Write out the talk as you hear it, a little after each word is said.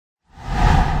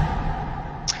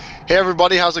Hey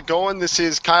everybody, how's it going? This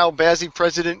is Kyle Bazzi,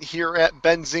 president here at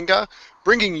Benzinga,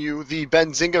 bringing you the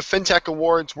Benzinga Fintech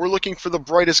Awards. We're looking for the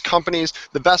brightest companies,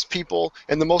 the best people,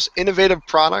 and the most innovative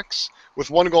products with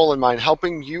one goal in mind,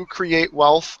 helping you create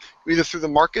wealth either through the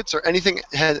markets or anything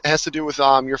has to do with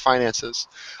your finances.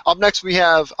 Up next we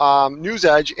have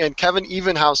NewsHedge and Kevin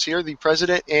Evenhouse here, the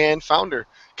president and founder.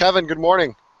 Kevin, good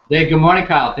morning. Hey, good morning,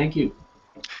 Kyle. Thank you.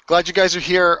 Glad you guys are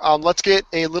here. Let's get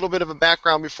a little bit of a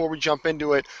background before we jump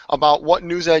into it about what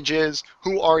NewsHedge is,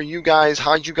 who are you guys,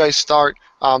 how did you guys start,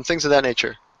 things of that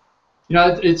nature. You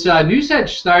know, NewsHedge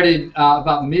started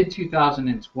about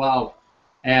mid-2012,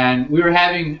 and we were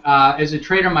having, as a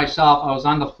trader myself, I was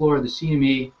on the floor of the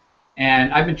CME,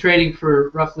 and I've been trading for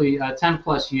roughly 10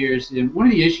 plus years, and one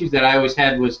of the issues that I always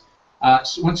had was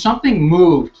when something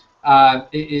moved,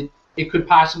 it could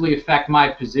possibly affect my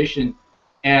position.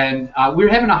 And we were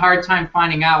having a hard time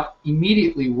finding out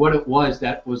immediately what it was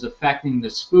that was affecting the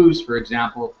SPOOs, for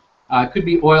example. It could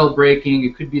be oil breaking,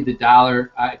 it could be the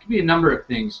dollar, it could be a number of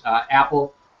things,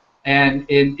 Apple. And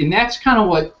that's kind of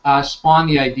what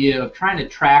spawned the idea of trying to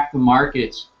track the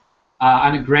markets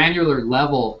on a granular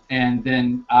level and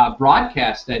then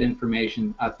broadcast that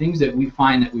information, things that we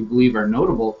find that we believe are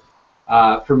notable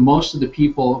for most of the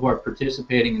people who are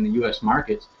participating in the U.S.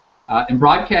 markets. And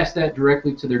broadcast that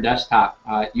directly to their desktop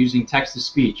using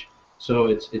text-to-speech. So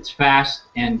it's fast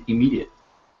and immediate.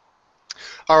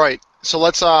 All right, so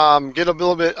let's get a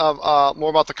little bit of more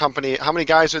about the company. How many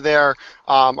guys are there?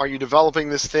 Are you developing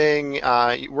this thing?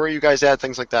 Where are you guys at?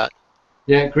 Things like that.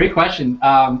 Yeah, great question.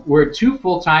 We're two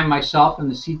full-time, myself and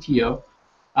the CTO.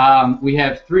 We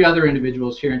have 3 other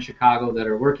individuals here in Chicago that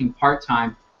are working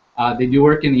part-time. They do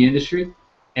work in the industry,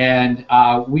 and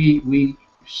we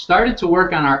started to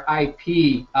work on our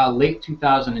IP late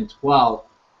 2012,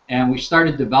 and we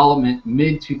started development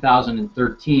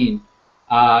mid-2013.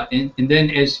 And then,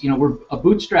 as you know, we're a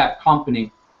bootstrap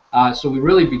company, so we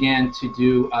really began to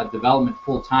do development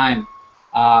full-time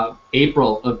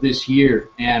April of this year,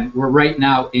 and we're right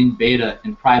now in beta,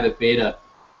 in private beta.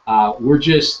 We're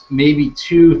just maybe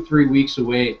 2-3 weeks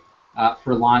away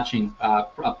for launching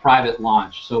a private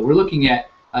launch. So we're looking at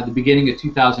the beginning of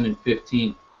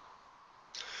 2015.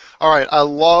 All right, I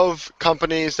love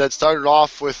companies that started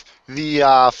off with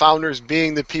the founders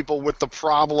being the people with the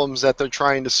problems that they're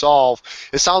trying to solve.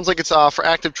 It sounds like it's for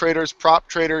active traders, prop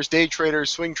traders, day traders,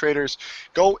 swing traders.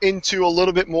 Go into a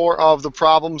little bit more of the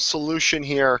problem solution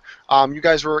here. You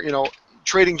guys were,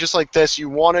 trading just like this. You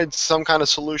wanted some kind of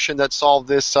solution that solved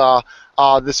this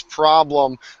this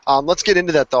problem. Let's get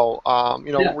into that though.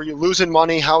 Yeah. Were you losing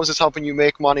money? How is this helping you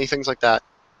make money? Things like that.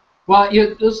 Well,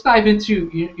 let's dive into,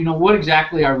 what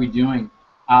exactly are we doing?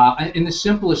 In the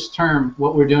simplest term,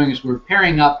 what we're doing is we're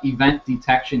pairing up event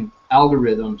detection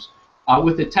algorithms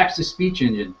with a text-to-speech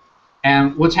engine.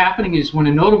 And what's happening is when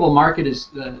a notable market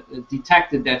is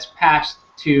detected, that's passed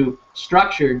to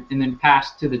structured and then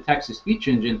passed to the text-to-speech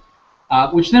engine,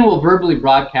 which then will verbally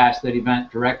broadcast that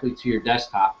event directly to your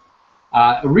desktop.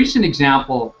 A recent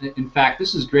example, in fact,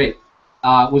 this is great,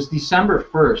 was December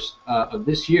 1st of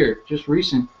this year, just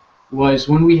recent, was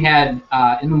when we had,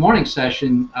 in the morning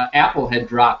session, Apple had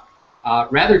dropped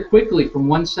rather quickly from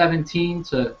 117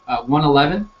 to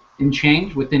 111 and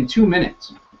change within 2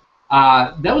 minutes.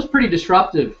 That was pretty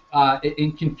disruptive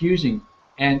and confusing.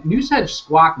 And NewsHedge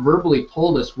Squawk verbally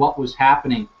told us what was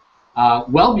happening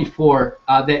well before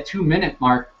that 2-minute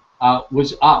mark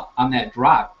was up on that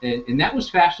drop. And that was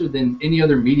faster than any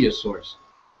other media source.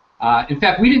 In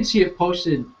fact, we didn't see it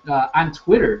posted on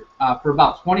Twitter for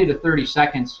about 20 to 30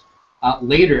 seconds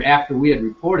later after we had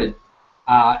reported,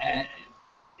 and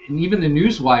even the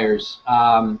news wires,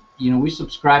 we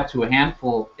subscribed to a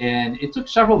handful, and it took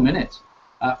several minutes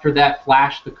for that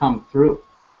flash to come through.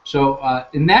 So,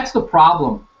 and that's the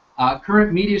problem.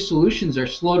 Current media solutions are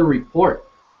slow to report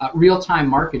real-time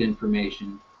market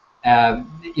information,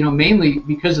 mainly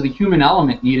because of the human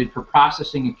element needed for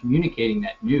processing and communicating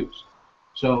that news.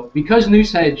 So, because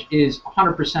NewsHedge is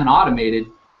 100% automated,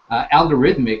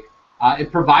 algorithmic,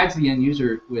 it provides the end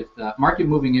user with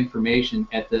market-moving information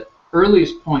at the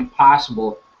earliest point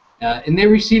possible, and they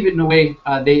receive it in a way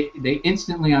they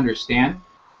instantly understand,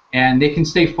 and they can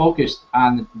stay focused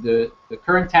on the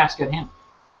current task at hand.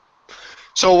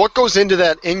 So what goes into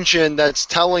that engine that's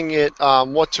telling it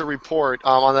what to report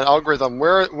on that algorithm?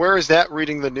 Where is that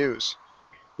reading the news?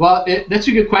 Well, that's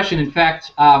a good question. In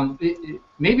fact,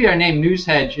 maybe our name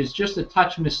NewsHedge is just a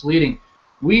touch misleading.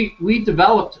 We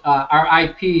developed our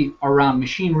IP around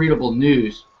machine-readable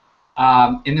news,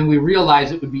 and then we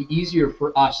realized it would be easier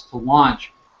for us to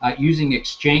launch using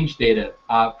exchange data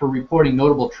for reporting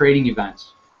notable trading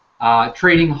events,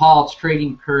 trading halts,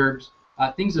 trading curves,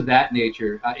 things of that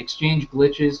nature, exchange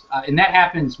glitches, and that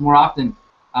happens more often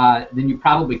than you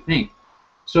probably think.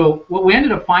 So what we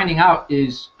ended up finding out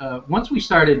is once we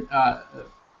started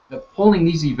pulling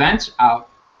these events out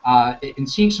and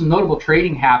seeing some notable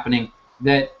trading happening,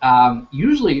 that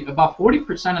usually about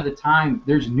 40% of the time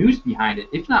there's news behind it,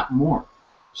 if not more.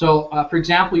 So, for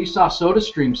example, you saw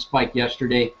SodaStream spike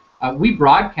yesterday. We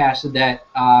broadcasted that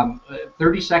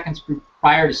 30 seconds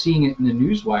prior to seeing it in the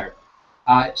newswire.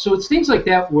 So it's things like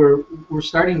that where we're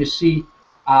starting to see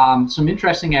some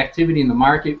interesting activity in the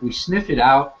market. We sniff it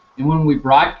out, and when we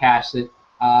broadcast it,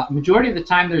 majority of the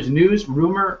time there's news,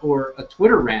 rumor, or a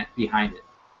Twitter rant behind it.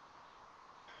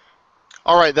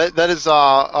 All right, that is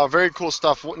very cool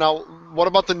stuff. Now, what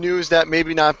about the news that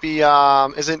maybe not be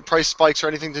isn't price spikes or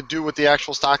anything to do with the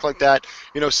actual stock like that?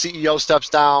 You know, CEO steps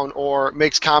down or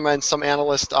makes comments, some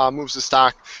analyst moves the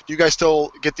stock. Do you guys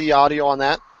still get the audio on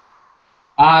that?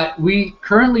 We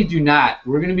currently do not.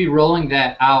 We're going to be rolling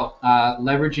that out,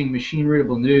 leveraging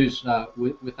machine-readable news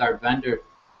with our vendor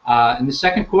in the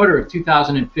second quarter of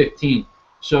 2015.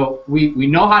 So we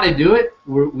know how to do it.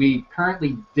 We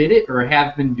currently did it or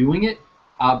have been doing it,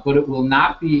 but it will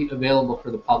not be available for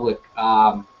the public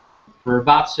for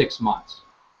about 6 months.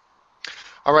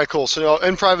 All right, cool. So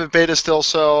in private beta still,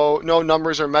 so no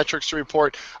numbers or metrics to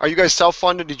report. Are you guys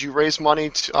self-funded? Did you raise money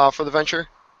for the venture?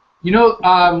 You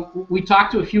know, we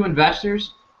talked to a few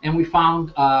investors, and we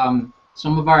found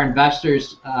some of our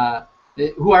investors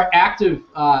who are active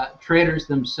traders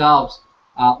themselves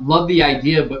love the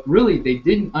idea, but really they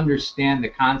didn't understand the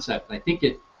concept. I think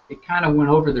it kind of went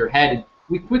over their head. And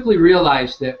we quickly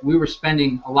realized that we were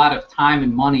spending a lot of time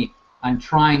and money on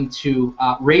trying to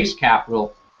raise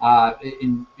capital.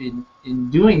 In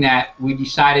doing that, we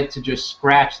decided to just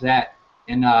scratch that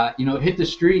and you know, hit the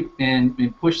street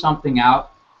and push something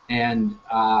out. And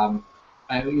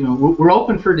you know, we're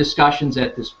open for discussions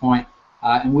at this point,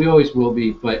 and we always will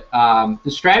be. But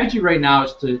the strategy right now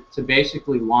is to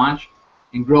basically launch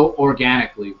and grow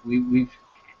organically. We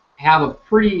have a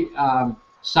pretty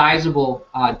sizable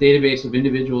database of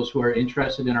individuals who are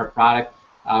interested in our product.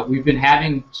 We've been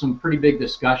having some pretty big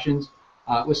discussions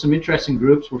with some interesting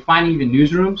groups. We're finding even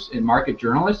newsrooms and market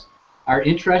journalists are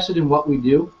interested in what we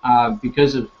do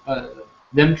because of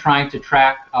them trying to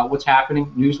track what's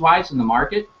happening news-wise in the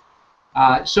market.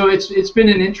 So it's been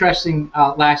an interesting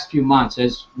last few months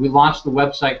as we launched the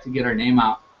website to get our name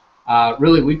out.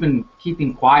 Really, we've been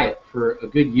keeping quiet for a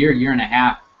good year and a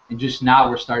half, and just now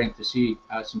we're starting to see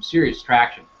some serious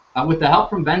traction. With the help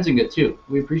from Benzinga, too.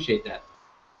 We appreciate that.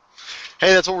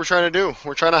 Hey, that's what we're trying to do.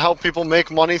 We're trying to help people make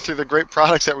money through the great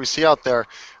products that we see out there.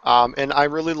 And I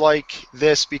really like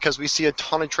this because we see a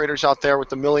ton of traders out there with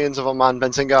the millions of them on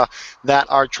Benzinga that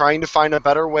are trying to find a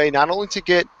better way, not only to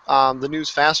get the news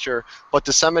faster, but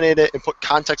disseminate it and put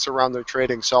context around their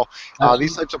trading. So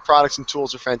these types of products and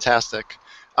tools are fantastic.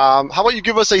 How about you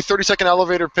give us a 30-second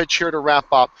elevator pitch here to wrap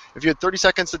up? If you had 30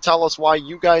 seconds to tell us why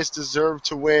you guys deserve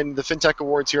to win the Fintech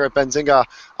Awards here at Benzinga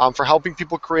for helping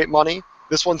people create money,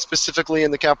 this one specifically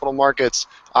in the capital markets,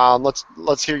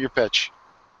 let's hear your pitch.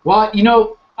 Well, you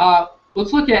know,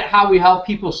 let's look at how we help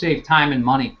people save time and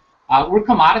money. We're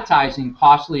commoditizing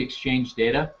costly exchange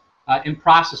data and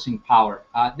processing power.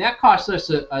 That costs us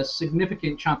a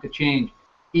significant chunk of change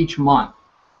each month.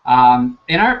 And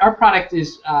our product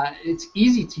is it's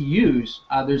easy to use.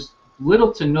 There's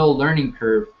little to no learning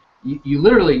curve. You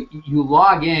literally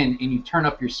log in and you turn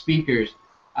up your speakers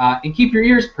and keep your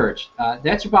ears perched.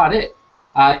 That's about it.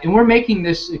 And we're making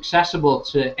this accessible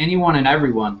to anyone and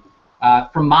everyone,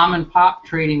 from mom and pop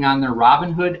trading on their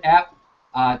Robinhood app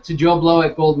to Joe Blow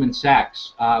at Goldman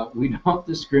Sachs. We don't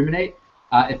discriminate.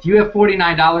 If you have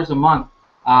 $49 a month,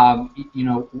 you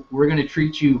know, we're going to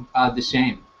treat you the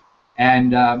same.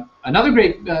 And another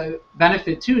great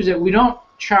benefit too is that we don't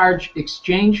charge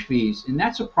exchange fees, and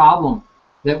that's a problem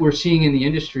that we're seeing in the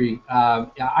industry.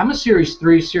 I'm a Series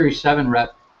 3, Series 7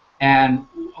 rep, and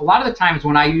a lot of the times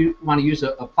when I want to use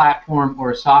a platform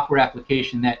or a software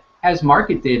application that has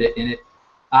market data in it,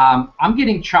 I'm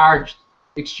getting charged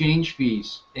exchange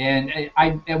fees. And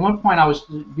at one point I was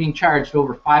being charged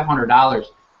over $500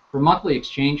 for monthly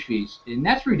exchange fees, and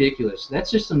that's ridiculous. That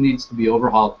system needs to be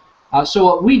overhauled. So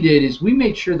what we did is we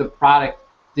made sure the product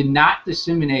did not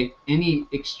disseminate any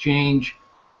exchange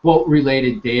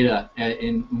quote-related data,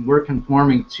 and we're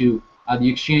conforming to the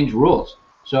exchange rules.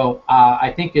 So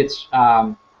I think it's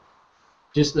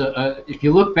just if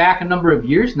you look back a number of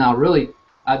years now, really,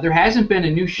 there hasn't been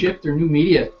a new shift or new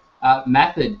media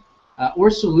method or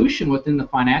solution within the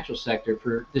financial sector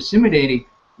for disseminating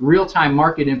real-time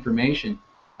market information,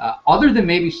 other than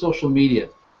maybe social media.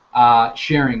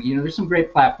 sharing. There's some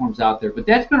great platforms out there, but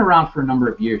that's been around for a number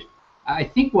of years. I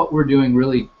think what we're doing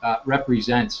really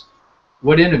represents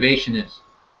what innovation is.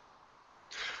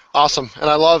 Awesome. And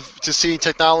I love to see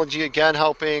technology again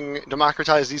helping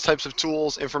democratize these types of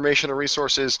tools, information, and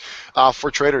resources for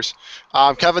traders.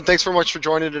 Kevin, thanks very much for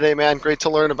joining today, man. Great to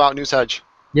learn about NewsHedge.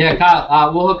 Yeah,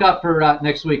 Kyle, we'll hook up for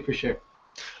next week for sure.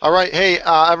 All right. Hey,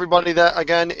 everybody, that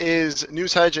again is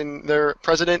NewsHedge and their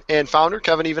president and founder,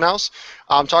 Kevin Evenhouse,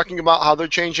 talking about how they're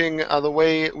changing the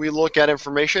way we look at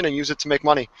information and use it to make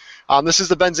money. This is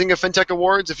the Benzinga Fintech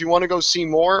Awards. If you want to go see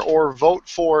more or vote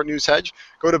for NewsHedge,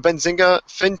 go to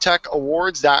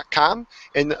benzingafintech.awards.com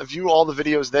and view all the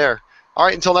videos there. All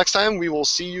right. Until next time, we will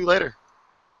see you later.